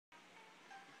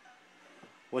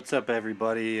What's up,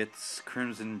 everybody? It's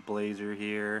Crimson Blazer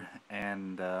here,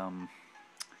 and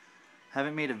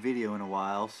haven't made a video in a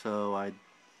while, so I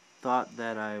thought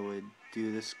that I would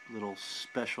do this little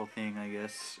special thing, I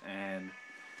guess. And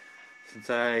since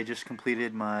I just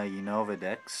completed my Unova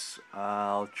Dex,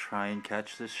 I'll try and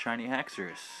catch this shiny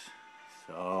Haxorus.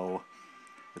 So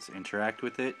let's interact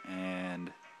with it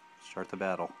and start the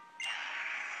battle.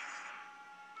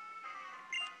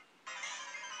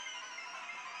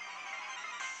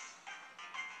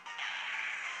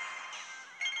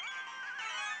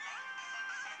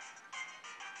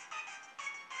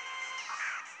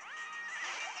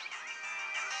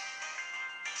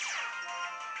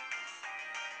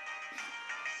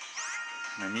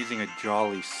 I'm using a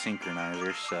Jolly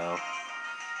Synchronizer, so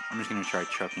I'm just going to try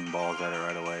chucking balls at it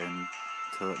right away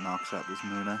until it knocks out this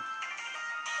Muna.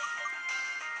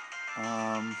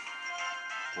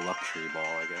 Luxury ball,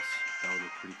 I guess. That would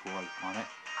look pretty cool on it.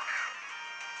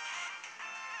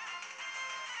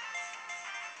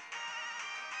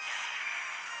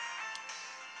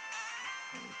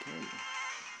 Okay.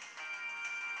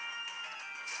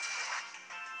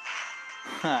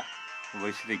 Ha!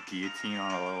 Wasted a guillotine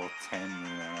on a level 10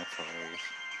 Muna, that's hilarious.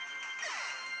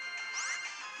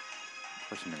 Of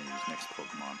course I'm going to use next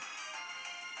Pokemon.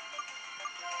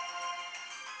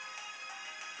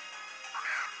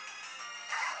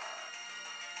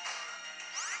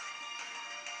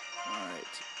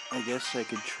 Alright, I guess I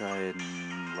could try and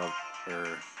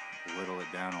whittle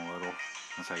it down a little.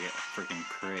 Unless I get a freaking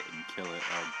crit and kill it,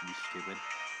 that would be stupid.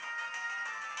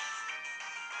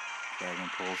 Dragon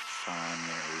Pulse, I'm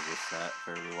going to resist that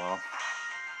fairly well.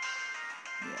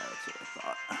 Yeah, that's what I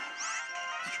thought.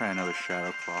 Let's try another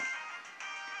Shadow Claw.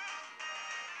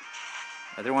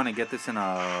 I either want to get this in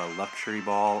a Luxury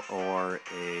Ball or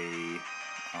a,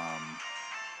 a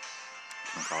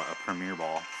Premier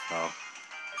Ball, so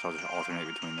I'll just alternate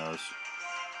between those.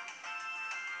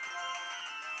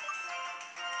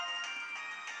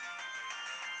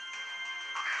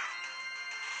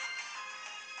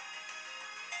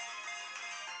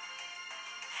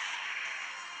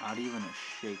 Not even a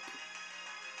shake,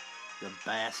 you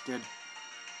bastard.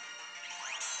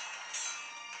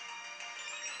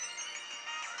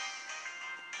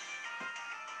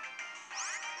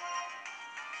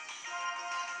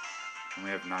 And we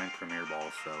have 9 Premier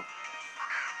Balls, so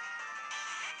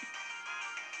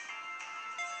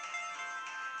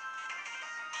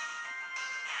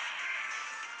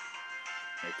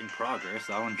making progress.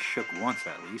 That one shook once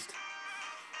at least.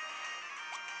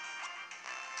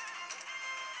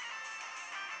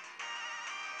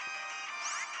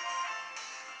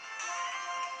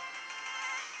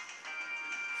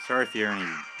 Sorry if you hear any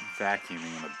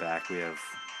vacuuming in the back. We have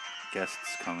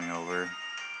guests coming over,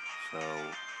 so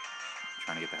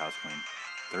trying to get the house clean.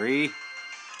 3.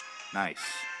 Nice.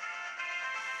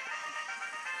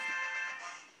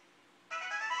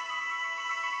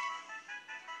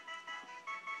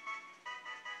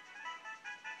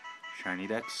 Shiny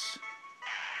Dex.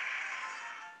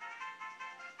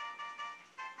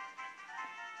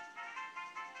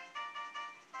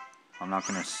 I'm not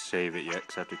going to save it yet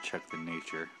because I have to check the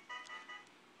nature.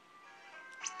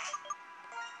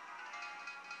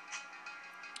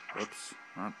 Whoops,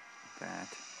 not that.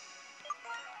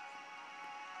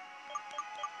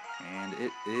 And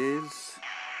it is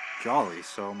Jolly,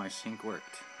 so my sync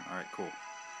worked. Alright, cool.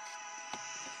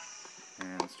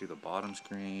 And let's do the bottom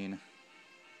screen.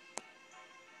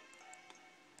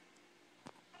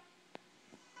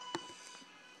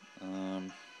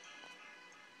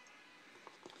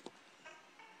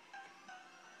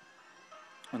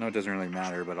 I know it doesn't really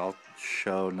matter, but I'll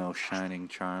show no Shining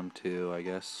Charm too, I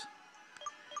guess.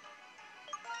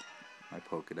 My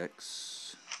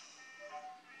Pokedex.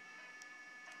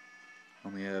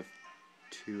 Only have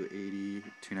 280,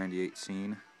 298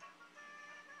 seen.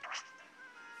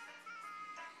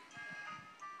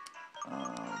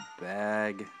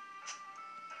 Bag.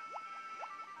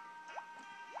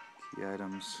 Key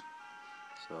items.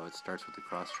 So it starts with the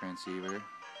cross transceiver.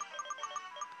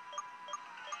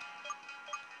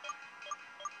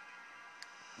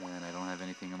 And I don't have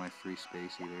anything in my free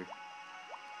space either.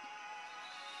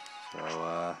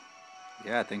 So,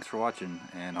 yeah, thanks for watching,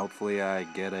 and hopefully I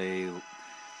get a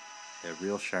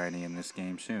real shiny in this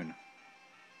game soon.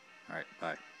 Alright,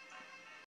 bye.